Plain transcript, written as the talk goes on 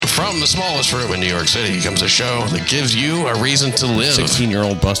From the smallest room in New York City comes a show that gives you a reason to live.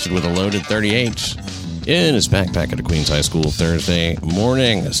 16-year-old busted with a loaded .38 in his backpack at a Queens High School Thursday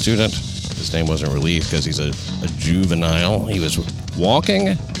morning. A student, his name wasn't released because he's a juvenile. He was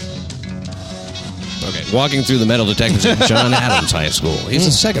walking through the metal detectors at John Adams High School. He's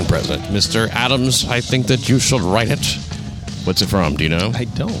the second president. Mr. Adams, I think that you should write it. What's it from? Do you know? I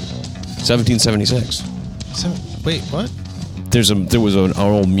don't. 1776. Wait, what? There was an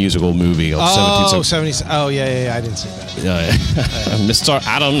old musical movie of 1776. Oh, yeah, I didn't see that. Mr.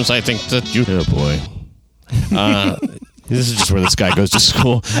 Adams, I think that you... Oh, boy. This is just where this guy goes to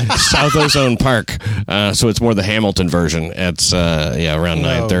school. South Ozone Park. So it's more the Hamilton version. It's, around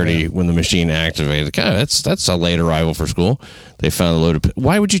 9:30 when the machine activated. God, that's a late arrival for school. They found a load of...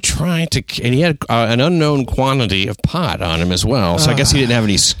 Why would you try to... And he had an unknown quantity of pot on him as well. So I guess he didn't have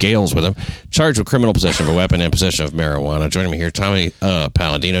any scales with him. Charged with criminal possession of a weapon and possession of marijuana. Joining me here, Tommy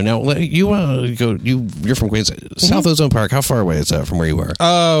Palladino. Now, you're from Queens. South Ozone Park, how far away is that from where you were?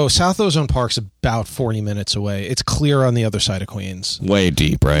 Oh, South Ozone Park's about 40 minutes away. It's clear on the other side of Queens. Way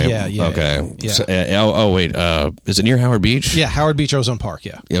deep, right? Yeah. Okay. Yeah. So, wait. Is it near Howard Beach? Yeah, Howard Beach, Ozone Park,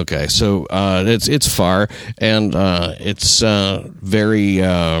 yeah. Okay, so it's far, and it's very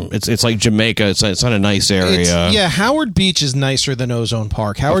it's like Jamaica. It's not a nice area. Howard Beach is nicer than Ozone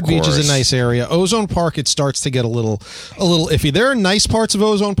Park. Howard Beach is a nice area. Ozone Park, it starts to get a little iffy. There are nice parts of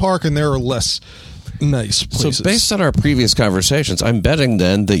Ozone Park, and there are less nice places. So based on our previous conversations, I'm betting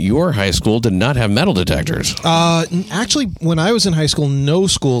then that your high school did not have metal detectors. Actually, when I was in high school, no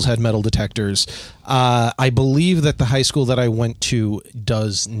schools had metal detectors. I believe that the high school that I went to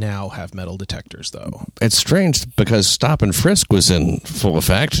does now have metal detectors, though. It's strange because stop and frisk was in full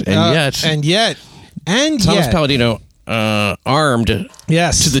effect, and yet Thomas Palladino, armed to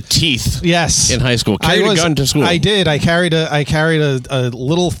the teeth in high school, carried a gun to school. I did. I carried a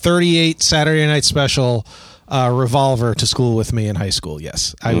little .38 Saturday Night Special revolver to school with me in high school.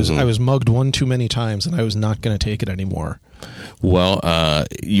 Yes, I was mugged one too many times, and I was not going to take it anymore. Well,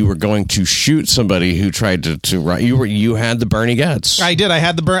 you were going to shoot somebody who tried to run. You had the Bernie Getz. I did. I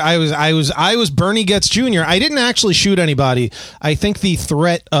had the I was Bernie Getz Jr. I didn't actually shoot anybody. I think the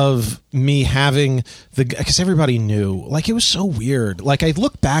threat of me having because everybody knew, like, it was so weird. Like, I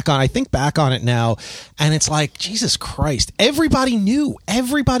think back on it now, and it's like, Jesus Christ, everybody knew,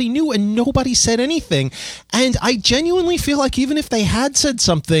 and nobody said anything. And I genuinely feel like even if they had said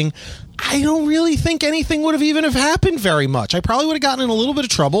something, I don't really think anything would have even have happened very much. I probably would have gotten in a little bit of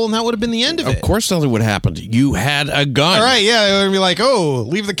trouble, and that would have been the end of it. Of course nothing would have happened. You had a gun. All right, yeah, it would be like, oh,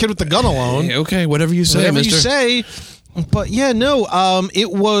 leave the kid with the gun alone. Okay, whatever you say, whatever mister. you say. But yeah, no,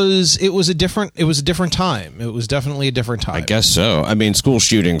 it was a different time. It was definitely a different time. I guess so. I mean, school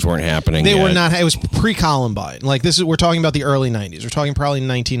shootings weren't happening. They were not. It was pre-Columbine. Like, we're talking about the early 90s. We're talking probably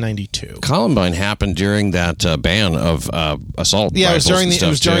 1992. Columbine happened during that ban of assault. Yeah, it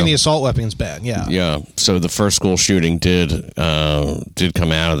was during the assault weapons ban. Yeah. Yeah. So the first school shooting did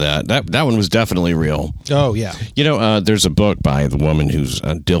come out of that. That one was definitely real. Oh yeah. You know, there's a book by the woman who's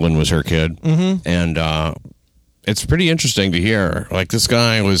Dylan was her kid, and it's pretty interesting to hear. Like, this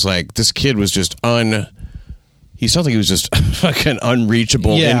kid was just he felt like he was just fucking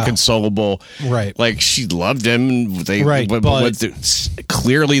unreachable, inconsolable. Right. Like, she loved him. But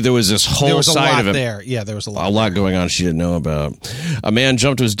clearly there was this whole side of him. There. Yeah, there was a lot going on she didn't know about. A man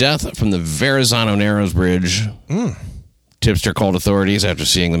jumped to his death from the Verrazano Narrows Bridge. Tipster called authorities after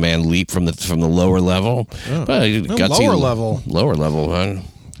seeing the man leap from the lower level. Lower level, huh?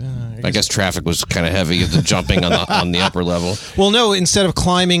 I guess traffic was kind of heavy at the jumping on the upper level. Well, no, instead of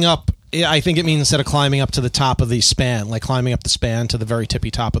climbing up, I think it means instead of climbing up to the top of the span, like climbing up the span to the very tippy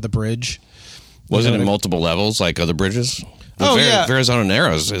top of the bridge. Wasn't it multiple levels like other bridges? Verrazano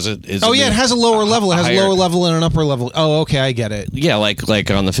Narrows, is it? It has a lower level. It has a lower level and an upper level. Oh, okay, I get it. Yeah, like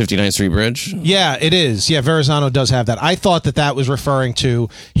on the 59th Street Bridge? Yeah, it is. Yeah, Verrazano does have that. I thought that was referring to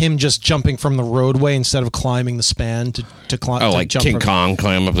him just jumping from the roadway instead of climbing the span to climb. Oh, like King Kong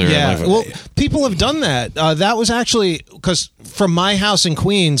climb up there. Yeah, well, people have done that. That was actually, because from my house in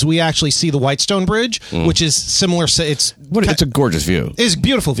Queens, we actually see the Whitestone Bridge, which is similar. It's a gorgeous view. It's a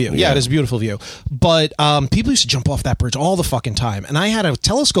beautiful view. Yeah, it is a beautiful view. But people used to jump off that bridge all the fucking time, and I had a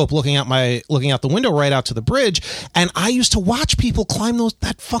telescope looking out the window right out to the bridge, and I used to watch people climb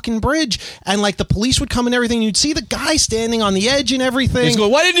that fucking bridge, and like the police would come and everything, and you'd see the guy standing on the edge and everything. He's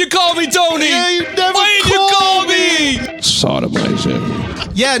going, "Why didn't you call me, Tony? Yeah, you never Why didn't you call me?" Sodomize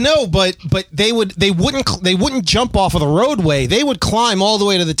him. Yeah, no, but they wouldn't jump off of the roadway. They would climb all the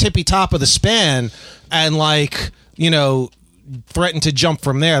way to the tippy top of the span, and threaten to jump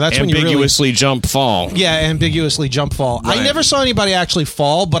from there. That's when you really ambiguously jump fall. Yeah, ambiguously jump fall. Right. I never saw anybody actually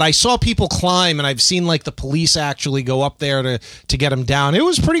fall, but I saw people climb, and I've seen like the police actually go up there to get them down. It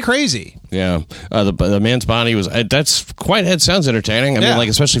was pretty crazy. Yeah, the man's body was. It sounds entertaining. I mean, like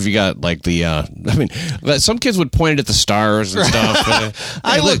especially if you got like the. I mean, some kids would point it at the stars and stuff.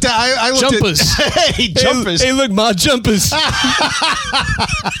 I looked at jumpers. Hey, jumpers. Hey, look, ma jumpers.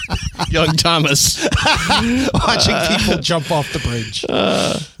 Young Thomas watching people jump off the bridge.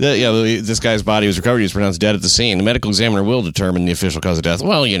 This guy's body was recovered. He was pronounced dead at the scene. The medical examiner will determine the official cause of death.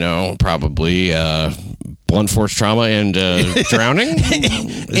 Well, probably blunt force trauma and drowning.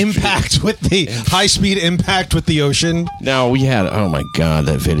 Impact with the high-speed impact with the ocean. Now, we had, oh my God,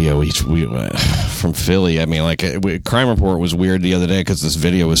 that video we from Philly. I mean, Crime Report was weird the other day because this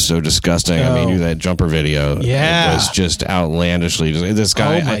video was so disgusting. Oh. I mean, that jumper video. Yeah. It was just outlandishly. This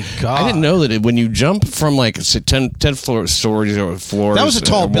guy. Oh my God. I didn't know that when you jump from 10 floors. That was a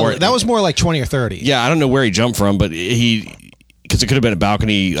tall building. That was more like 20 or 30. Yeah, I don't know where he jumped from, but because it could have been a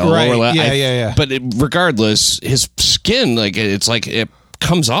balcony, lower level. Yeah. But regardless, his skin, it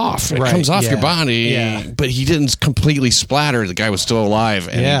comes off. It comes off your body. Yeah. But he didn't completely splatter. The guy was still alive,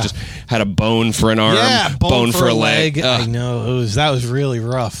 and he just had a bone for an arm, bone for a leg. I know that was really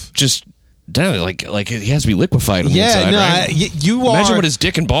rough. Just. Like he has to be liquefied on the inside, right? You imagine what his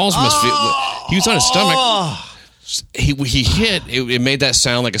dick and balls must feel. He was on his stomach. He hit. It made that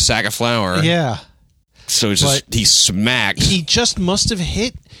sound like a sack of flour. Yeah. So he smacked. He just must have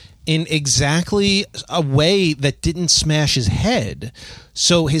hit in exactly a way that didn't smash his head.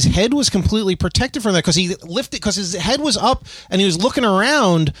 So his head was completely protected from that because he lifted because his head was up and he was looking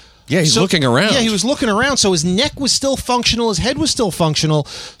around. Yeah, he's looking around. Yeah, he was looking around. So his neck was still functional. His head was still functional.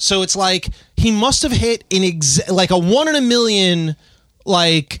 So it's like he must have hit in like a 1 in a million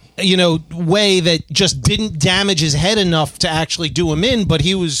way that just didn't damage his head enough to actually do him in, but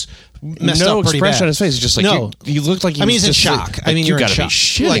he was messed up pretty bad. No expression on his face. It's just like you looked like he's in shock. You're in shock. Be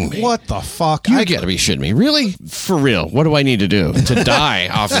shitting me. What the fuck? You got to be shitting me. Really? For real? What do I need to do to die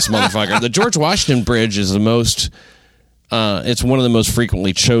off this motherfucker? The George Washington Bridge is the most. It's one of the most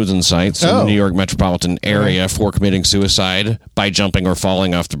frequently chosen sites in the New York metropolitan area for committing suicide by jumping or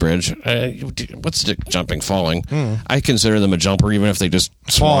falling off the bridge. What's jumping, falling? I consider them a jumper, even if they just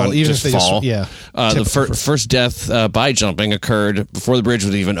fall. Even if they fall. The first death by jumping occurred before the bridge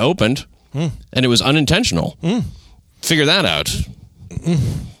was even opened, and it was unintentional. Figure that out.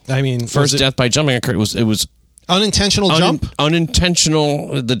 I mean, first death by jumping occurred. It was. Unintentional jump?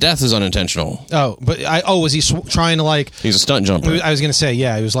 Unintentional. The death is unintentional. Oh, but was he trying to He's a stunt jumper. I was going to say, he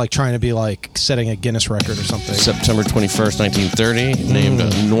was trying to be setting a Guinness record or something. September 21st, 1930,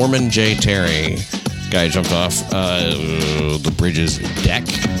 named Norman J. Terry. Guy jumped off the bridge's deck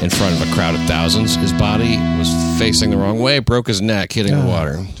in front of a crowd of thousands. His body was facing the wrong way, broke his neck, hitting the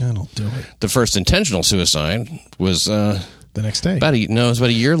water. That'll do it. The first intentional suicide was... the next day. It was about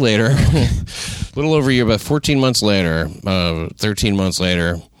a year later. A little over a year, about 14 months later, 13 months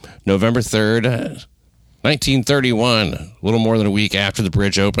later, November 3rd, 1931, a little more than a week after the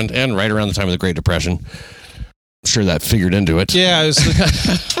bridge opened and right around the time of the Great Depression. I'm sure that figured into it. Yeah, it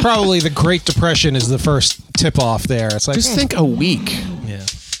was probably the Great Depression is the first tip-off there. It's like... Just think a week. Yeah.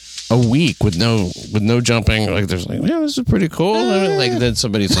 A week with no jumping. There's this is pretty cool. Then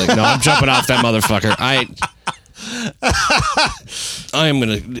somebody's like, no, I'm jumping off that motherfucker. I am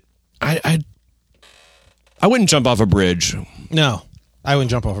gonna. I wouldn't jump off a bridge. No, I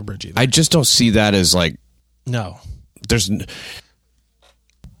wouldn't jump off a bridge either. I just don't see that as no. There's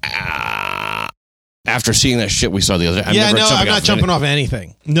after seeing that shit we saw the other day. I'm not jumping off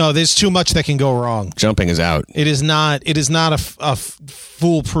anything. No, there's too much that can go wrong. Jumping is out. It is not a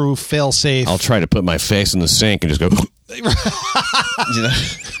foolproof, fail-safe. I'll try to put my face in the sink and just go.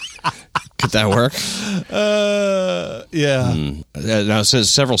 Could that work? Yeah. Now it says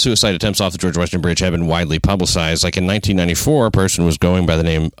several suicide attempts off the George Washington Bridge have been widely publicized. Like in 1994, a person was going by the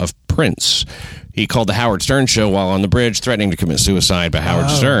name of Prince. He called the Howard Stern show while on the bridge, threatening to commit suicide by Howard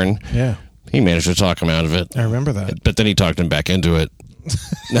Stern. Yeah. He managed to talk him out of it. I remember that. But then he talked him back into it.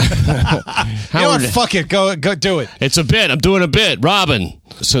 Howard, you know what? Fuck it. Go do it. It's a bit. I'm doing a bit. Robin.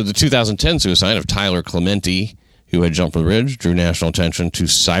 So the 2010 suicide of Tyler Clementi, who had jumped from the bridge, drew national attention to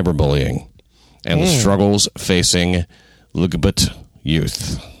cyberbullying and the struggles facing Lugubut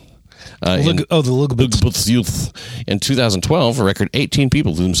youth. The Lugubut youth. In 2012, a record 18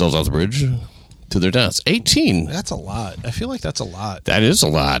 people threw themselves off the bridge to their deaths. 18. That's a lot. I feel like that's a lot. That is a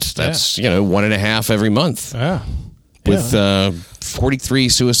lot. That's, 1.5 every month. Yeah. With 43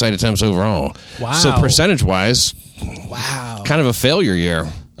 suicide attempts overall. Wow. So percentage-wise, wow, kind of a failure year.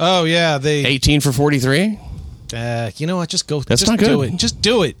 Oh, yeah. 18 for 43? You know what? Just go. That's just not good. Do it. Just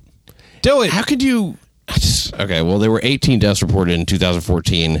do it. Do it. How could you? Okay, well, there were 18 deaths reported in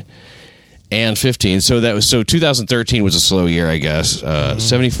 2014 and 15. So 2013 was a slow year, I guess.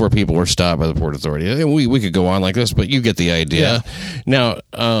 74 people were stopped by the Port Authority. We could go on like this, but you get the idea. Yeah.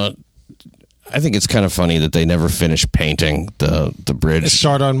 Now, I think it's kind of funny that they never finished painting the bridge.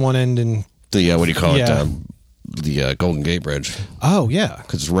 Start on one end and the what do you call it? The Golden Gate Bridge. Oh, yeah.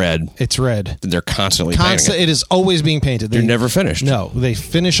 Because it's red. It's red. They're constantly painting it. It is always being painted. They're never finished. No, they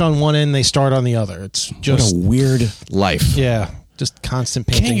finish on one end, they start on the other. It's just... What a weird life. Yeah, just constant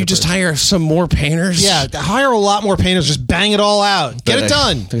painting. Can't you just hire some more painters? Yeah, hire a lot more painters. Just bang it all out. Get it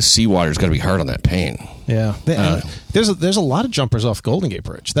done. The seawater's got to be hard on that paint. Yeah. There's a lot of jumpers off Golden Gate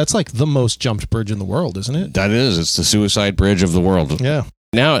Bridge. That's like the most jumped bridge in the world, isn't it? That is. It's the suicide bridge of the world. Yeah.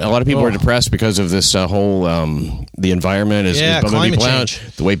 Now, a lot of people are depressed because of this whole, the environment is bumming people out.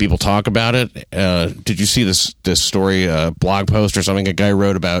 The way people talk about it. Did you see this story, blog post or something? A guy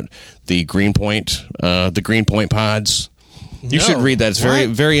wrote about the Greenpoint pods. You should read that. It's very,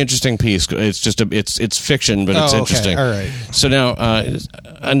 very interesting piece. It's just it's fiction, but it's interesting. All right. So now,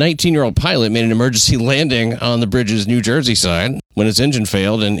 a 19-year-old pilot made an emergency landing on the bridge's New Jersey side when its engine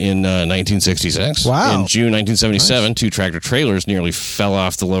failed in 1966. Wow. In June 1977, two tractor trailers nearly fell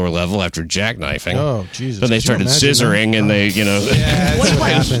off the lower level after jackknifing. Oh, Jesus. Then they started scissoring, and they, yeah, that's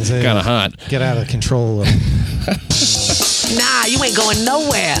what happens. Kind of hot. Get out of control. Nah, you ain't going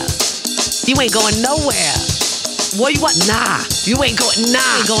nowhere. You ain't going nowhere. What you want? Nah, you ain't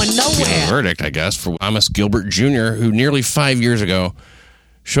going nowhere. Verdict, I guess, for Thomas Gilbert Jr., who nearly 5 years ago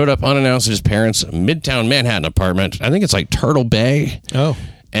showed up unannounced at his parents' Midtown Manhattan apartment. I think it's like Turtle Bay. Oh.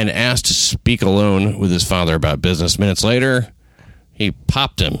 And asked to speak alone with his father about business. Minutes later, he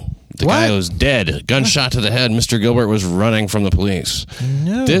popped him. The guy was dead. Gunshot to the head. Mr. Gilbert was running from the police.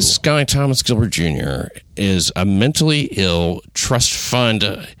 No. This guy, Thomas Gilbert Jr., is a mentally ill trust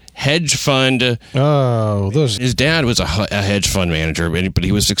fund hedge fund. Oh, his dad was a hedge fund manager, but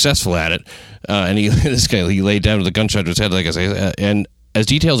he was successful at it. And he laid down with a gunshot to his head, like I say. And as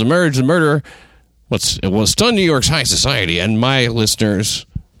details emerged, the murder stunned New York's high society. And my listeners,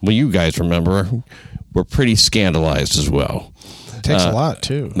 well, you guys remember, were pretty scandalized as well. It takes a lot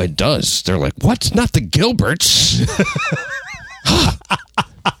too. It does. They're like, what? Not the Gilberts?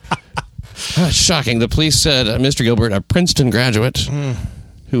 Shocking. The police said Mr. Gilbert, a Princeton graduate,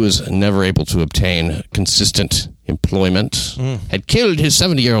 who was never able to obtain consistent employment, had killed his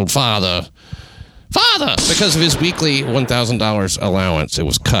 70-year-old father because of his weekly $1,000 allowance. It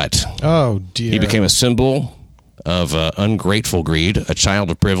was cut. Oh, dear. He became a symbol of ungrateful greed, a child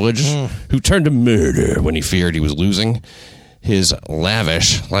of privilege, who turned to murder when he feared he was losing his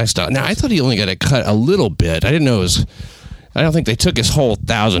lavish lifestyle. Now, I thought he only got it cut a little bit. I didn't know it was... I don't think they took his whole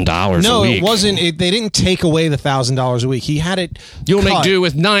 $1,000 a week. No, it wasn't. They didn't take away the $1,000 a week. He had it. You'll make do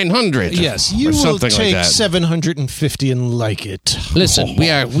with $900. Yes, you will take $750 and like it. Listen,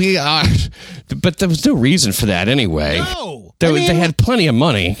 we are, but there was no reason for that anyway. No, they had plenty of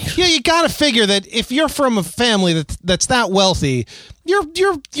money. Yeah, you got to figure that if you're from a family that's that wealthy, your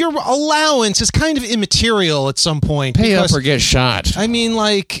allowance is kind of immaterial at some point. Pay up or get shot. I mean,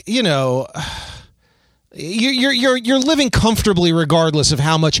 like, you know. You're living comfortably regardless of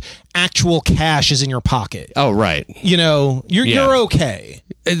how much actual cash is in your pocket. Oh, right. You know, you're okay.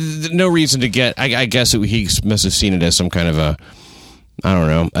 No reason to get. I guess he must have seen it as some kind of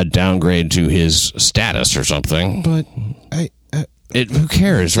a downgrade to his status or something. But who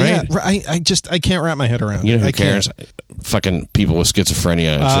cares, right? Yeah, I can't wrap my head around it. You know who cares? Fucking people with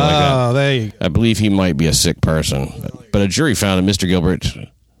schizophrenia and shit like that. There you go. I believe he might be a sick person, but a jury found that Mr. Gilbert,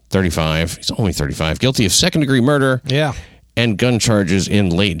 35, he's only 35, guilty of second-degree murder and gun charges in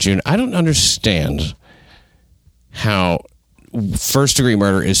late June. I don't understand how first-degree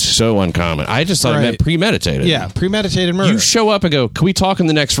murder is so uncommon. I just thought it meant premeditated. Yeah, premeditated murder. You show up and go, can we talk in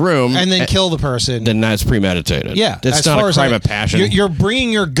the next room? And then kill the person. Then that's premeditated. Yeah. That's not a crime of passion. You're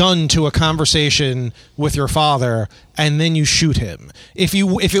bringing your gun to a conversation with your father, and then you shoot him. If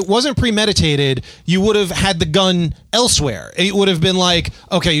it wasn't premeditated, you would have had the gun elsewhere. It would have been like,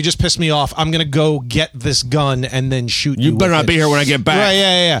 okay, you just pissed me off. I'm going to go get this gun and then shoot you. You better not be here when I get back. Right,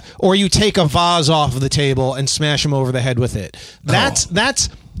 yeah. Or you take a vase off of the table and smash him over the head with it.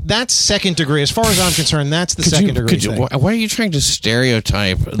 That's second degree. As far as I'm concerned, that's the second degree thing. Why are you trying to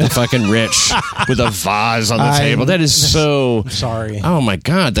stereotype the fucking rich with a vase on the table? That is so... Sorry. Oh, my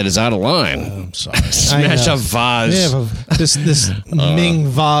God. That is out of line. I'm sorry. Smash a vase. Yeah, this Ming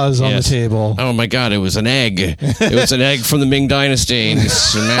vase on the table. Oh, my God. It was an egg. It was an egg from the Ming Dynasty. And you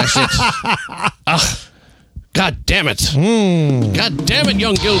smash it. God damn it. God damn it,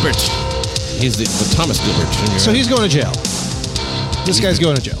 young Gilbert. He's the Thomas Gilbert Jr. So he's going to jail. This guy's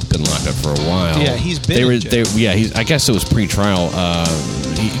going to jail. Been locked up for a while. Yeah, he's been in jail. I guess it was pre-trial.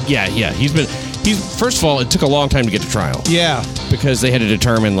 First of all, it took a long time to get to trial. Yeah. Because they had to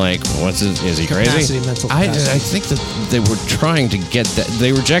determine, is he crazy? Mental capacity. I think that they were trying to get that.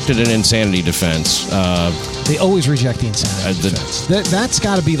 They rejected an insanity defense. They always reject the insanity defense. That's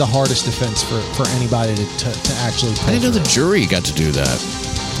got to be the hardest defense for anybody to actually. I didn't know the jury got to do that.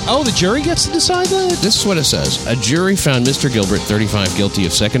 Oh, the jury gets to decide that? This is what it says. A jury found Mr. Gilbert, 35, guilty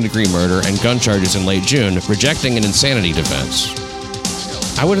of second-degree murder and gun charges in late June, rejecting an insanity defense.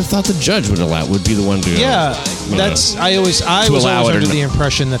 I would have thought the judge would be the one to. Yeah, I was always under the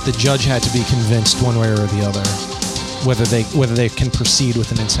impression that the judge had to be convinced one way or the other whether they can proceed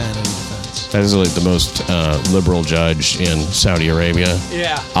with an insanity defense. That is like the most liberal judge in Saudi Arabia.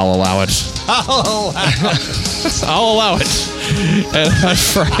 Yeah, I'll allow it. I'll allow it. And on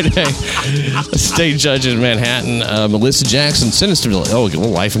Friday, a state judge in Manhattan, Melissa Jackson, sentenced to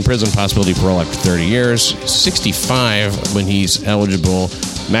life in prison, possibility of parole after 30 years, 65 when he's eligible,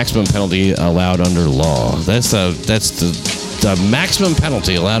 maximum penalty allowed under law. That's the maximum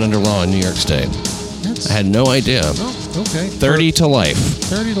penalty allowed under law in New York State. I had no idea. Oh, okay. 30 to life.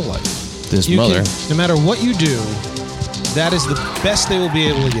 30 to life. This mother. No matter what you do, that is the best they will be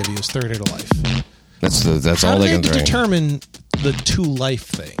able to give you is 30 to life. That's all they can do. How do they determine the to life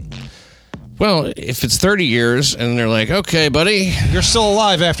thing? Well, if it's 30 years and they're like, okay, buddy, you're still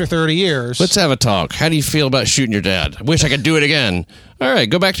alive after 30 years. Let's have a talk. How do you feel about shooting your dad? I wish I could do it again. All right,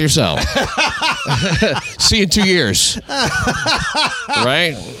 go back to your cell. See you in 2 years.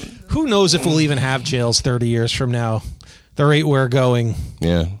 Right? Who knows if we'll even have jails 30 years from now? The rate we're going.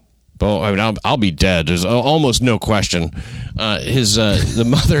 Yeah. Well, I mean, I'll be dead. There's almost no question. The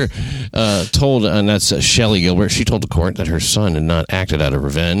mother told, and that's Shelley Gilbert. She told the court that her son had not acted out of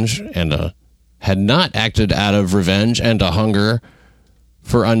revenge and a hunger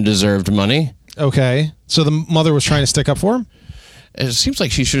for undeserved money. Okay, so the mother was trying to stick up for him. It seems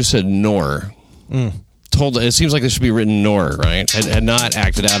like she should have said nor. It seems like this should be written nor, right? Had not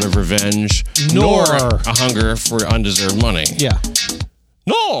acted out of revenge nor a hunger for undeserved money. Yeah.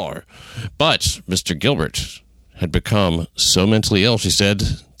 Nor. But Mr. Gilbert had become so mentally ill, she said,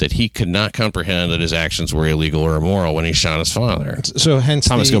 that he could not comprehend that his actions were illegal or immoral when he shot his father. So hence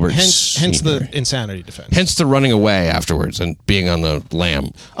Thomas Gilbert. Hence the insanity defense. Hence the running away afterwards and being on the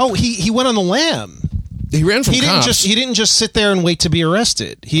lam. Oh, he went on the lam. He ran from cops. He didn't just sit there and wait to be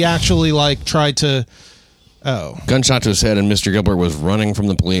arrested. He actually tried to. Oh. Gunshot to his head, and Mr. Gilbert was running from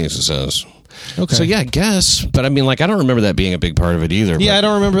the police, it says. Okay. So, yeah, I guess. But, I mean, I don't remember that being a big part of it either. Yeah, I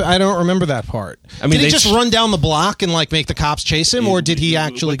don't remember that part. I mean, did he just run down the block and, make the cops chase him, or did he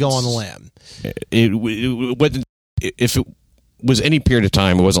actually go on the lam? If it was any period of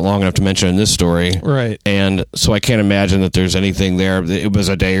time, it wasn't long enough to mention in this story. Right. And so I can't imagine that there's anything there. It was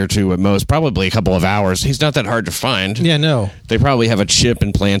a day or two at most, probably a couple of hours. He's not that hard to find. Yeah, no. They probably have a chip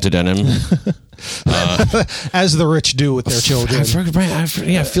implanted in him. As the rich do with their children.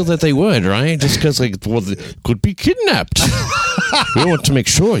 I feel that they would, right? Just because, they could be kidnapped. We want to make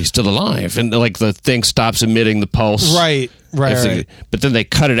sure he's still alive. And, the thing stops emitting the pulse. Right. But then they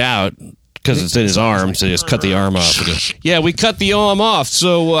cut it out because it's in his arm, so they just cut the arm off. Yeah, we cut the arm off,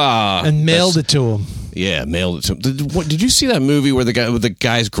 so... and mailed it to him. Yeah, mailed it to him. Did you see that movie where the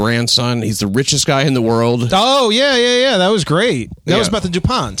guy's grandson, he's the richest guy in the world? Oh, yeah. That was great. That was about the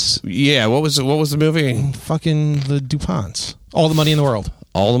DuPonts. Yeah, what was the movie? Fucking the DuPonts. All the money in the world.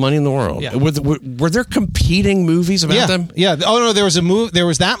 All the money in the world. Yeah. Were there competing movies about them? Yeah. Oh no, there was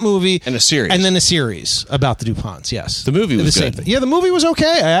that movie and a series, and then a series about the DuPonts. Yes, the movie was good. Yeah, the movie was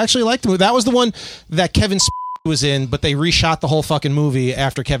okay. I actually liked the movie. That was the one that Kevin was in, but they reshot the whole fucking movie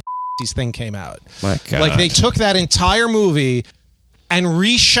after Kevin's thing came out. My God! They took that entire movie and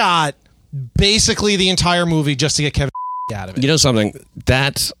reshot basically the entire movie just to get Kevin out of it. You know something?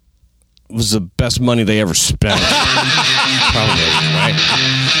 That was the best money they ever spent. Probably, right?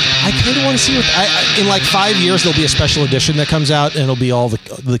 I kind of want to see what in 5 years there'll be a special edition that comes out and it'll be all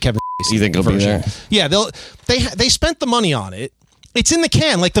the Kevin. You think it'll be there? Yeah, they spent the money on it. It's in the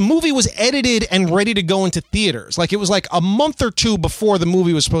can. The movie was edited and ready to go into theaters. It was a month or two before the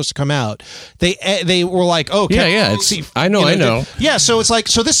movie was supposed to come out. They were like, oh, yeah. I know. Yeah, so it's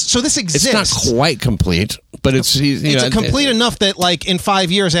so this exists. It's not quite complete, but it's complete enough that in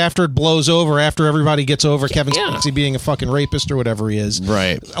 5 years after it blows over, after everybody gets over Kevin Spacey being a fucking rapist or whatever he is,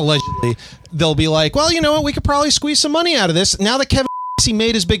 right? Allegedly, they'll be like, well, you know what? We could probably squeeze some money out of this now that Kevin he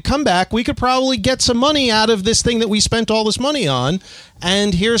made his big comeback, we could probably get some money out of this thing that we spent all this money on.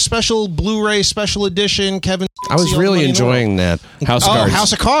 And here's special Blu-ray special edition Kevin. I was really enjoying that House of Cards.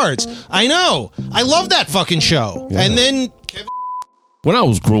 House of Cards. I know. I love that fucking show. Yeah. And then when I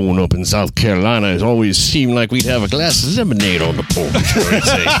was growing up in South Carolina, it always seemed like we'd have a glass of lemonade on the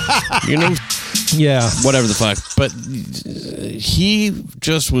porch. You know? Yeah. Whatever the fuck. But he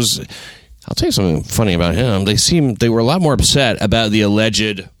just was... I'll tell you something funny about him. They were a lot more upset about the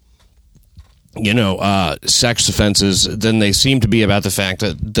alleged, sex offenses than they seem to be about the fact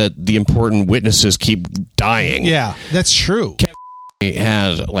that the important witnesses keep dying. Yeah, that's true. He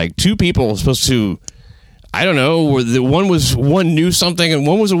had like two people supposed to, I don't know, one knew something and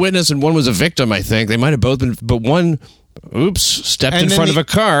one was a witness and one was a victim, I think. They might have both been, but one... stepped in front of a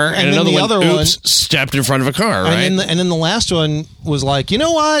car, and another one, stepped in front of a car, right? And then the last one was like, you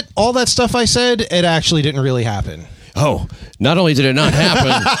know what? All that stuff I said, it actually didn't really happen. Oh, not only did it not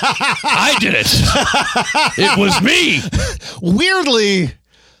happen, I did it. It was me. Weirdly,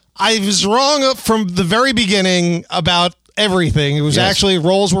 I was wrong up from the very beginning about everything. It was actually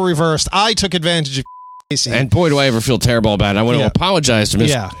roles were reversed. I took advantage of Casey. And boy, do I ever feel terrible about it. I want to apologize to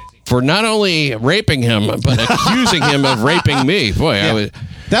Mr. For not only raping him, but accusing him of raping me. Boy,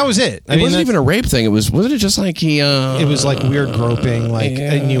 that was it. It wasn't even a rape thing. Wasn't it just like he... it was like weird groping, like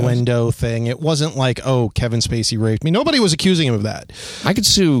innuendo thing. It wasn't like, Kevin Spacey raped me. Nobody was accusing him of that. I could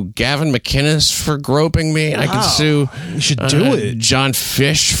sue Gavin McInnes for groping me. I could sue... You should do it. John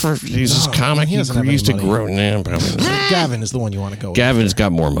Fish for... He's a comic. He used to grope... Nah, probably not. Gavin is the one you want to go with. Gavin's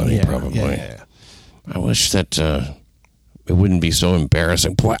got more money, probably. Yeah. I wish that... it wouldn't be so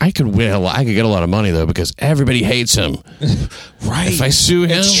embarrassing. Boy, I could get a lot of money, though, because everybody hates him. Right. If I sue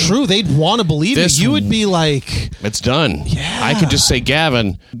him... It's true. They'd want to believe it. You would be like... It's done. Yeah. I could just say,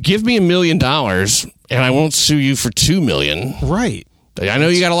 Gavin, give me $1 million, and I won't sue you for $2 million. Right. I know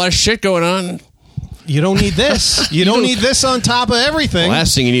you got a lot of shit going on. You don't need this. You don't need this on top of everything. The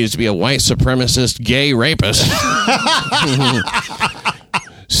last thing you need is to be a white supremacist gay rapist.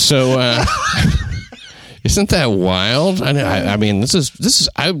 So... Isn't that wild? I mean, this is.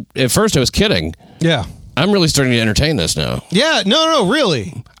 At first, I was kidding. Yeah, I'm really starting to entertain this now. Yeah, no,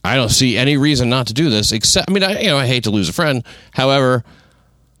 really. I don't see any reason not to do this. Except, I mean, I hate to lose a friend. However,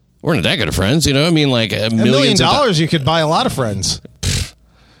 we're not that good of friends. I mean, like $1 million, you could buy a lot of friends.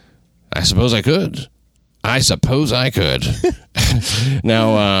 I suppose I could.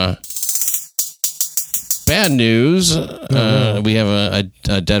 Now. Bad news. We have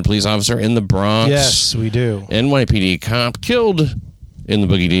a dead police officer in the Bronx. Yes, we do. NYPD cop killed in the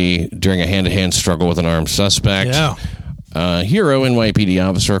Boogie D during a hand-to-hand struggle with an armed suspect. Yeah. Hero NYPD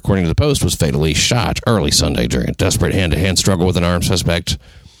officer, according to the Post, was fatally shot early Sunday during a desperate hand-to-hand struggle with an armed suspect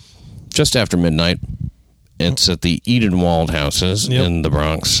just after midnight. It's at the Edenwald houses in the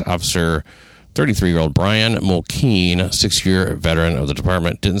Bronx. Officer 33-year-old Brian Mulkeen, 6-year veteran of the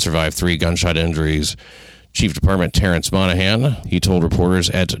department, didn't survive 3 gunshot injuries. Chief Department Terrence Monahan, he told reporters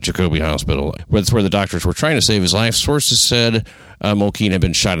at Jacoby Hospital. That's where the doctors were trying to save his life. Sources said Mulkeen had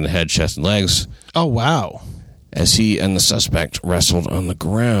been shot in the head, chest, and legs. Oh, wow. As he and the suspect wrestled on the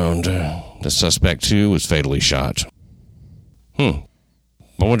ground. The suspect, too, was fatally shot. I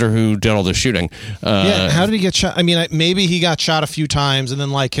wonder who did all the shooting. How did he get shot? I mean, maybe he got shot a few times, and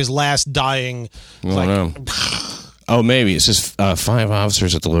then, like, his last dying... I don't know. Oh, maybe. It says 5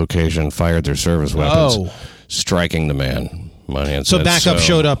 officers at the location fired their service weapons, striking the man. So backup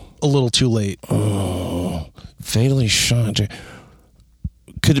showed up a little too late. Oh, fatally shot.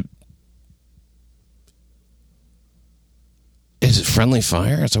 Could it... Is it friendly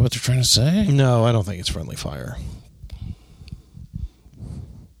fire? Is that what they're trying to say? No, I don't think it's friendly fire.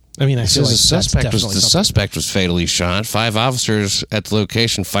 I mean, I feel like the suspect was fatally shot. 5 officers at the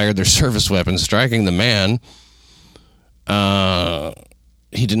location fired their service weapons, striking the man.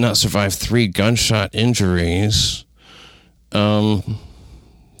 He did not survive 3 gunshot injuries.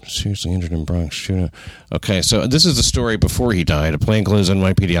 Seriously injured in Bronx shooting. Okay, so this is the story before he died. A plainclothes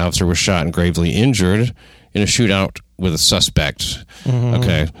NYPD officer was shot and gravely injured in a shootout with a suspect. Mm-hmm.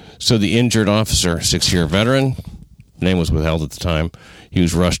 Okay, so the injured officer, 6-year veteran, name was withheld at the time. He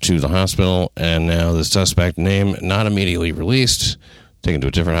was rushed to the hospital, and now the suspect, name not immediately released, taken to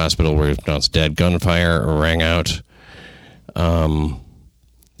a different hospital where he was pronounced dead. Gunfire rang out.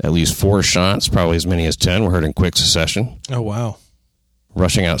 At least 4 shots, probably as many as 10, were heard in quick succession. Oh, wow.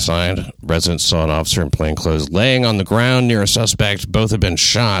 Rushing outside, residents saw an officer in plainclothes laying on the ground near a suspect. Both had been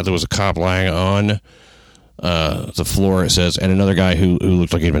shot. There was a cop lying on the floor, it says, and another guy who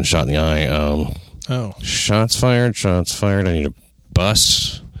looked like he'd been shot in the eye. Shots fired. I need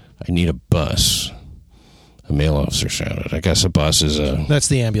a bus. A male officer shot it. I guess a bus is a... That's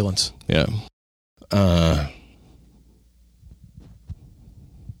the ambulance. Yeah.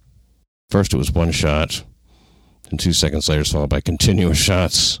 First it was one shot, and 2 seconds later it's followed by continuous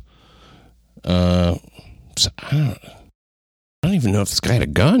shots. So I don't even know if this guy had a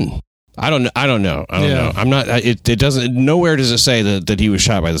gun. I don't know. I don't know. I'm not. It doesn't. Nowhere does it say that he was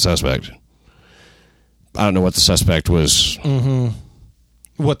shot by the suspect. I don't know what the suspect was. Mm-hmm.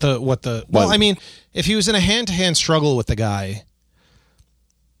 Well, I mean, if he was in a hand-to-hand struggle with the guy,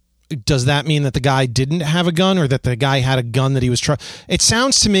 does that mean that the guy didn't have a gun, or that the guy had a gun that he was trying? It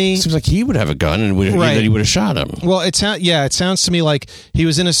sounds to me... It seems like he would have a gun and that he would have shot him. Well, it sounds to me like he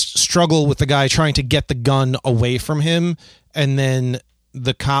was in a struggle with the guy trying to get the gun away from him, and then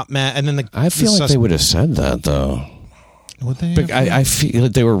the cop I feel like they would have said that, though. Would they? I feel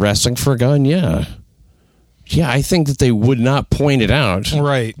like they were wrestling for a gun, yeah. Yeah, I think that they would not point it out.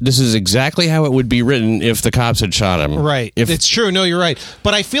 Right. This is exactly how it would be written if the cops had shot him. Right. It's true. No, you're right.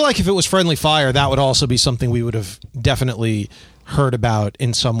 But I feel like if it was friendly fire, that would also be something we would have definitely heard about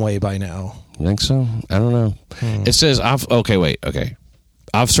in some way by now. You think so? I don't know. It says, okay.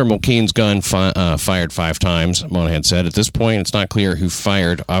 Officer Mulkeen's gun fired 5 times, Monahan said. At this point, it's not clear who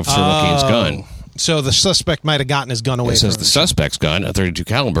fired Officer Mulkeen's gun. So the suspect might have gotten his gun away. It says the suspect's gun, a .32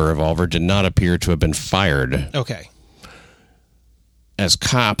 caliber revolver, did not appear to have been fired. Okay. As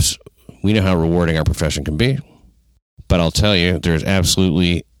cops, we know how rewarding our profession can be. But I'll tell you, there's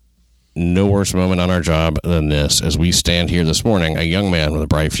absolutely no worse moment on our job than this. As we stand here this morning, a young man with a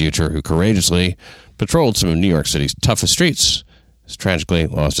bright future who courageously patrolled some of New York City's toughest streets has tragically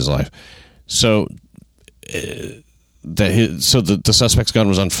lost his life. So, the suspect's gun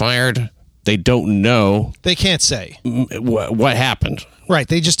was unfired. They don't know. They can't say what happened. Right.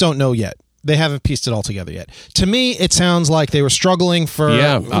 They just don't know yet. They haven't pieced it all together yet. To me, it sounds like they were struggling for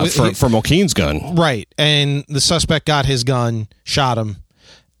Mulkeen's gun. Right. And the suspect got his gun, shot him,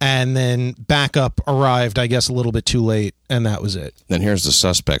 and then backup arrived, I guess, a little bit too late, and that was it. Then here's the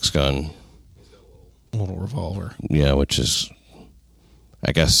suspect's gun. A little revolver. Yeah, which is,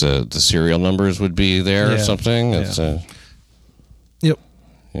 I guess, the serial numbers would be there or something. It's, yep.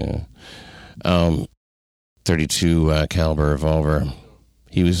 Yeah. 32 caliber revolver.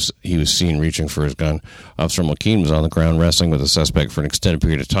 He was seen reaching for his gun. Officer Mulkeen was on the ground wrestling with the suspect for an extended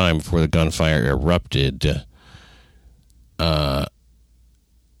period of time before the gunfire erupted. It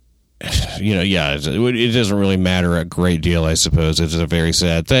doesn't really matter a great deal, I suppose. It's a very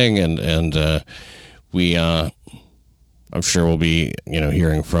sad thing, and we I'm sure we'll be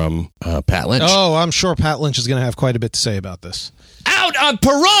hearing from Pat Lynch. Oh, I'm sure Pat Lynch is going to have quite a bit to say about this. Out on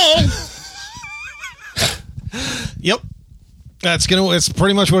parole. Yep, it's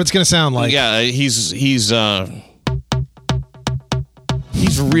pretty much what it's going to sound like. Yeah, he's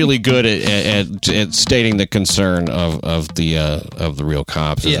really good at stating the concern of the real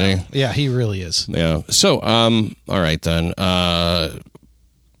cops, isn't he? Yeah, he really is. Yeah. So, all right then.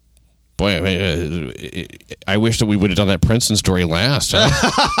 Boy, I wish that we would have done that Princeton story last. Huh?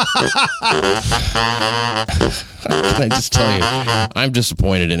 Can I just tell you, I'm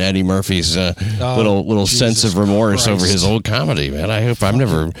disappointed in Eddie Murphy's little sense of remorse over his old comedy, man. I hope I'm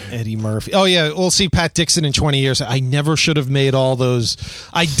never... Eddie Murphy. Oh, yeah, we'll see Pat Dixon in 20 years. I never should have made all those...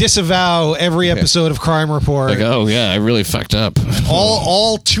 I disavow every episode of Crime Report. Like, oh, yeah, I really fucked up.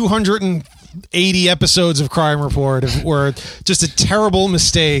 All 280 episodes of Crime Report were just a terrible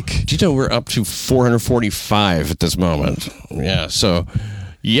mistake. Do you know we're up to 445 at this moment? Yeah, so...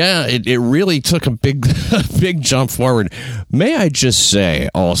 Yeah, it really took a big jump forward. May I just say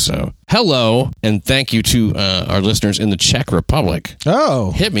also, hello and thank you to our listeners in the Czech Republic.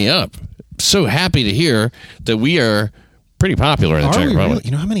 Oh. Hit me up. So happy to hear that we are pretty popular in the Czech Republic. Really?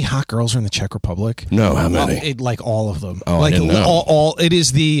 You know how many hot girls are in the Czech Republic? No, how many? Like all of them. Oh, like I didn't know. It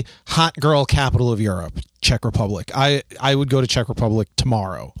is the hot girl capital of Europe, Czech Republic. I would go to Czech Republic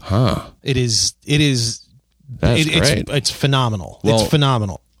tomorrow. Huh. It is That's great. It's phenomenal. Well, it's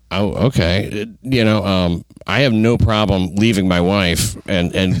phenomenal. Oh, okay. I have no problem leaving my wife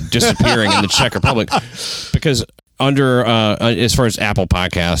and disappearing in the Czech Republic because under as far as Apple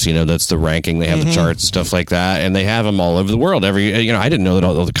Podcasts, that's the ranking. They have the charts and stuff like that, and they have them all over the world. I didn't know that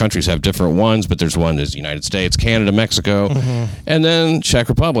all the countries have different ones, but there's one is United States, Canada, Mexico, and then Czech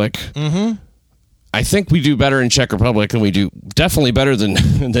Republic. Mm-hmm. I think we do better in Czech Republic than we do, definitely better than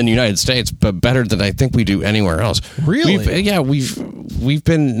United States, but better than I think we do anywhere else. Really? We've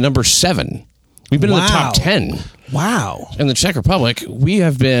been number 7. We've been in the top 10. Wow. In the Czech Republic, we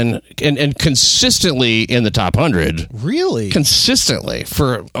have been and consistently in the top 100. Really? Consistently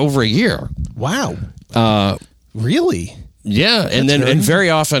for over a year. Wow. Really? Yeah, and very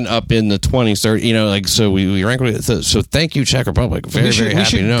often up in the 20s, 30s, like, so we rank with it. So thank you, Czech Republic. Very happy to know. We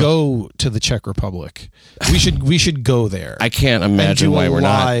should go to the Czech Republic. We should go there. I can't imagine why we're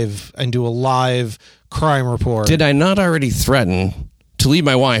not. And do a live crime report. Did I not already threaten to leave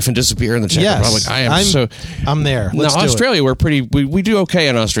my wife and disappear in the Czech Republic? I'm there. Let's now, Australia, we do okay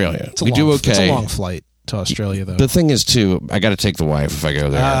in Australia. We do okay. It's a long flight to Australia, though. The thing is, too, I got to take the wife if I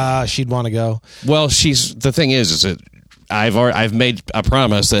go there. She'd want to go. Well, the thing is that I've made a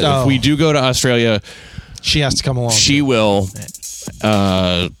promise that if we do go to Australia, she has to come along. She will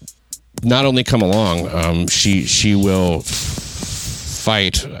not only come along. She will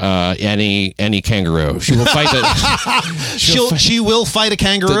fight any kangaroo. She will fight the. She will fight a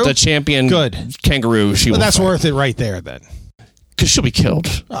kangaroo. The champion. Good kangaroo. That's worth it right there. Then. Because she'll be killed.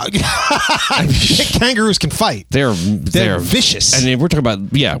 Kangaroos can fight. They're vicious. I mean, we're talking about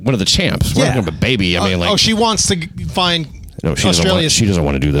one of the champs. We're talking about baby. I mean, she wants to find. No, she doesn't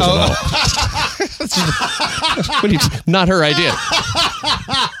want to do this at all. Not her idea.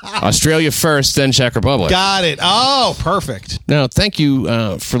 Australia first, then Czech Republic. Got it. Oh, perfect. Now, thank you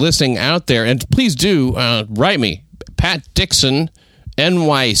for listening out there, and please do write me, Pat Dixon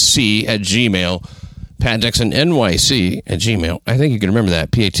NYC at Gmail. Pat Dixon NYC at Gmail. I think you can remember that.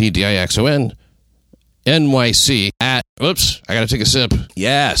 PATDIXON NYC at. Oops, I got to take a sip.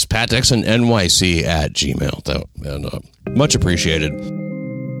 Yes, Pat Dixon NYC at Gmail. And, much appreciated.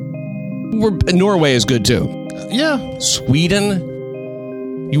 Norway is good too. Yeah.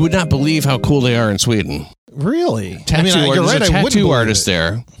 Sweden. You would not believe how cool they are in Sweden. Really? Tattoo artist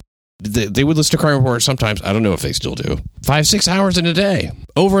there. They would listen to Crime Report sometimes. I don't know if they still do. 5-6 hours in a day.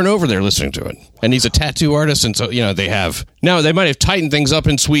 Over and over they're listening to it. And he's a tattoo artist, and so, they have... Now, they might have tightened things up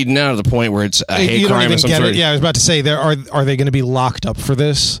in Sweden now to the point where it's a hate crime of some sort. Yeah, I was about to say, are they going to be locked up for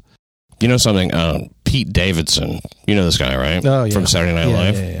this? You know something? Pete Davidson. You know this guy, right? Oh, yeah. From Saturday Night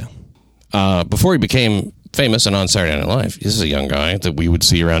Live? Yeah. Before he became famous and on Saturday Night Live, this is a young guy that we would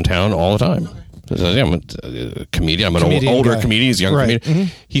see around town all the time. I'm a comedian. I'm an older comedian. He's a young comedian. Mm-hmm.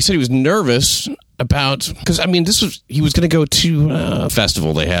 He said he was nervous about, because he was going to go to a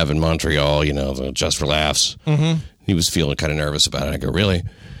festival they have in Montreal, the Just for Laughs. Mm-hmm. He was feeling kind of nervous about it. I go, really?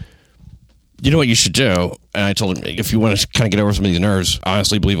 You know what you should do? And I told him, if you want to kind of get over some of these nerves, I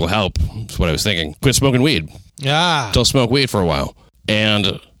honestly believe will help. That's what I was thinking. Quit smoking weed. Yeah. Don't smoke weed for a while.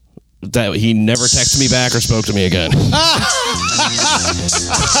 And that he never texted me back or spoke to me again.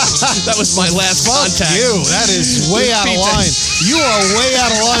 That was my last contact. You. That is way out of line. You are way out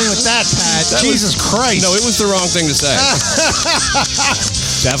of line with that, Pat. Jesus Christ. No, it was the wrong thing to say.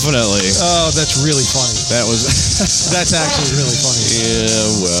 Definitely. Oh, that's really funny. That's actually really funny. Yeah,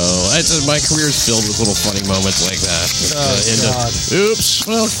 well, my career's filled with little funny moments like that. God. Oops.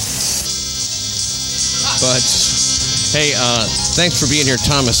 Well, but hey, thanks for being here,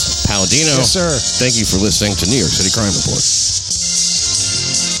 Thomas Palladino. Yes, sir. Thank you for listening to New York City Crime Report.